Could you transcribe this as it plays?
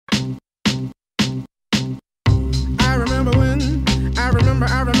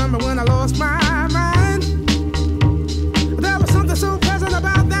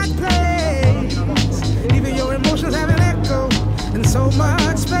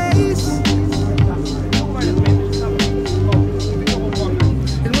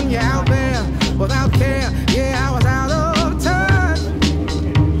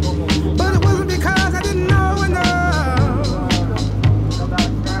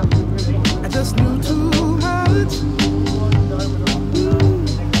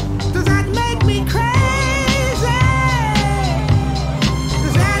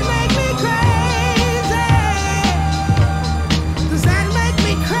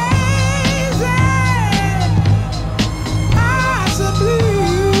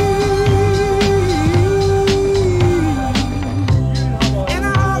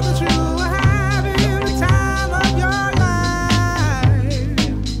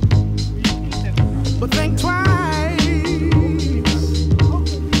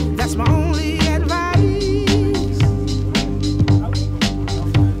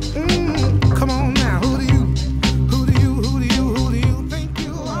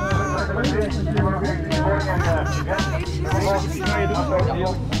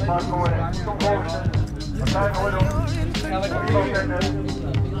So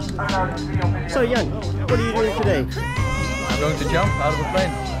Jan, what are you doing today? I'm going to jump out of a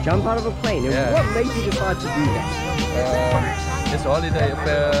plane. Jump out of a plane? Yeah. What made you decide to do that? It's a holiday, a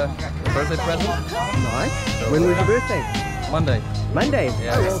birthday present. Nice. So, when was your birthday? Monday. Monday?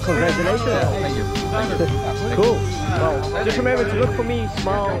 Yeah. Oh, well, congratulations. Yeah, thank you. Cool. Well, just remember to look for me,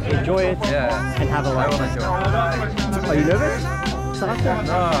 smile, enjoy it, and have a I laugh. will enjoy it. Are you nervous? Excited?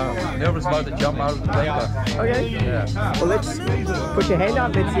 No, I'm nervous about the jump out of the plane. Okay. Yeah. Well, let's put your hand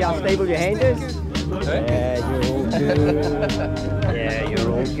up. Let's see how stable your hand is. Okay. Yeah, you're all good. Yeah,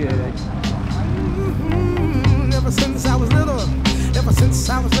 you're all good. Ever since I was little,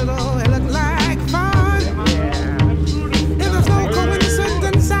 it looked like fun. Yeah. If there's no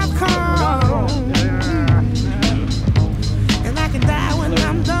coincidence, I've come. And I can die when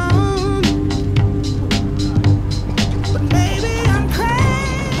I'm done. But maybe I'm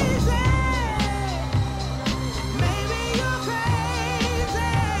crazy. Maybe you're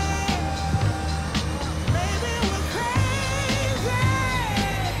crazy. Maybe we're crazy.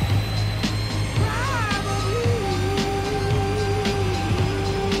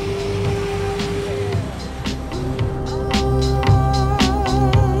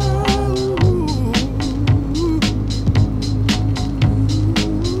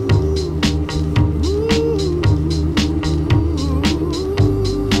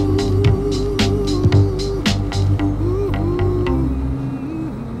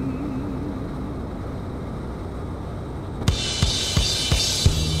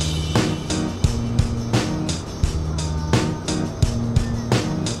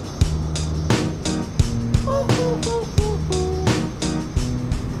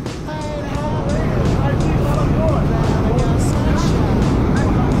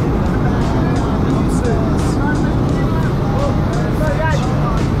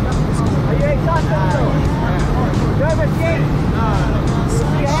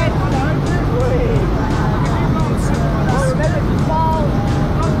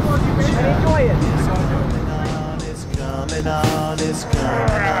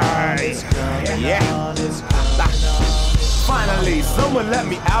 Finally, someone let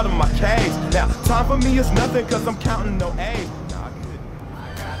me out of my cage. Now, time for me is nothing cause I'm counting no A's. I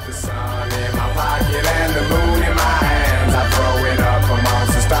got the sun in my pocket and the moon in my hands. I throw it up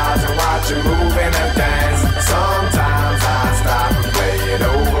amongst the stars and watch it move in a dance. Sometimes I stop and play it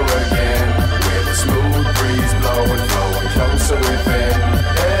over again, with a smooth breeze blowing, flowing closer within.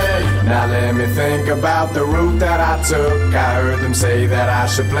 Hey, now let me think about the route that I took. I heard them say that I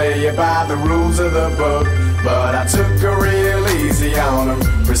should play it by the rules of the book, but I took a real easy on them.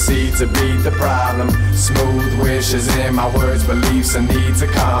 Proceed to beat the problem. Smooth wishes in my words, beliefs and needs to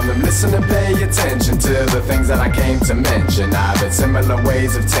calm them. Listen and pay attention to the things that I came to mention. I've had similar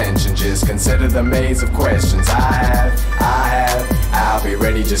ways of tension. Just consider the maze of questions I have. I'll be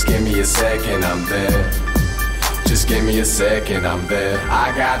ready, just give me a second, I'm there. Just give me a second, I'm there.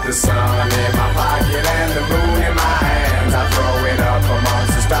 I got the sun in my pocket and the moon in my hands. I throw it up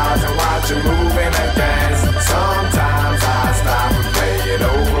amongst the stars and watch it move in a dance. Sometimes I stop and play it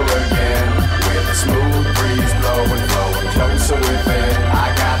over again, with a smooth breeze blowing, flowing closer within. I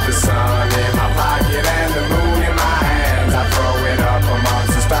got the sun in my pocket and the moon in my hands. I throw it up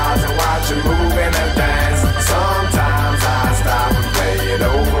amongst the stars and watch it move in a dance. Sometimes I stop and play it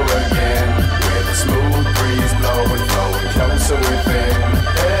over again, with a smooth breeze blowing, flowing closer within.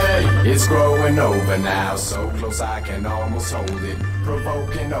 Hey, it's growing over now, so close I can almost hold it.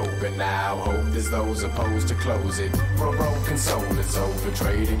 Provoking open now, hope there's those opposed to close it. For a broken soul is over,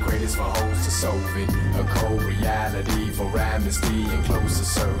 trading credits for hoes to solve it. A cold reality for amnesty in closer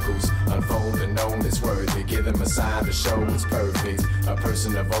circles. Unfolding known it's worthy, give them a sign to show it's perfect. A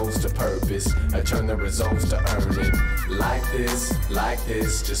person evolves to purpose, I turn the results to earn it. Like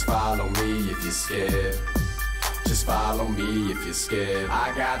this, just follow me if you're scared. Just follow me if you're scared.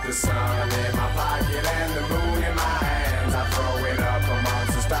 I got the sun in my pocket and the moon in my hands. I throw it up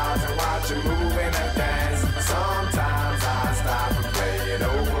amongst the stars and watch it move in a dance. Sometimes I stop and play it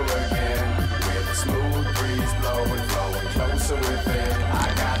over again, with a smooth breeze blowing, flowing closer within. I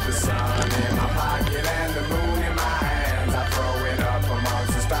got the sun in my pocket and the moon in my hands. I throw it up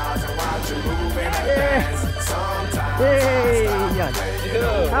amongst the stars and watch it move in a dance. Sometimes I stop and play it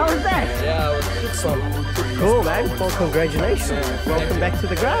over. How was that? Yeah, it was fun. Cool, man. Well, congratulations. Welcome back to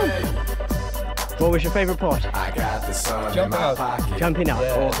the ground. What was your favorite part? I got the sun Jumping in my out. pocket. Jumping out.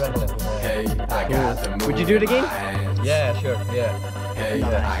 Yeah, Awesome. Hey, I got the moon Would you do it in my again? hands. Yeah, sure, yeah. Hey,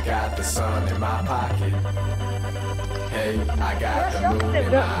 I got the sun in my pocket. Hey, I got the moon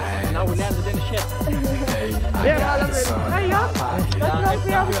in my hands. Nou, we nemen het in de shit. Hey, Ja, maar dat is... Hey Jan, dat is ook voor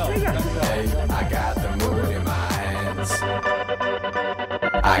jou te zingen. Hey, I got the moon in my hands.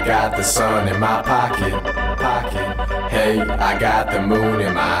 I got the sun in my pocket. Hey, I got the moon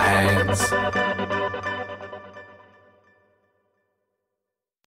in my hands.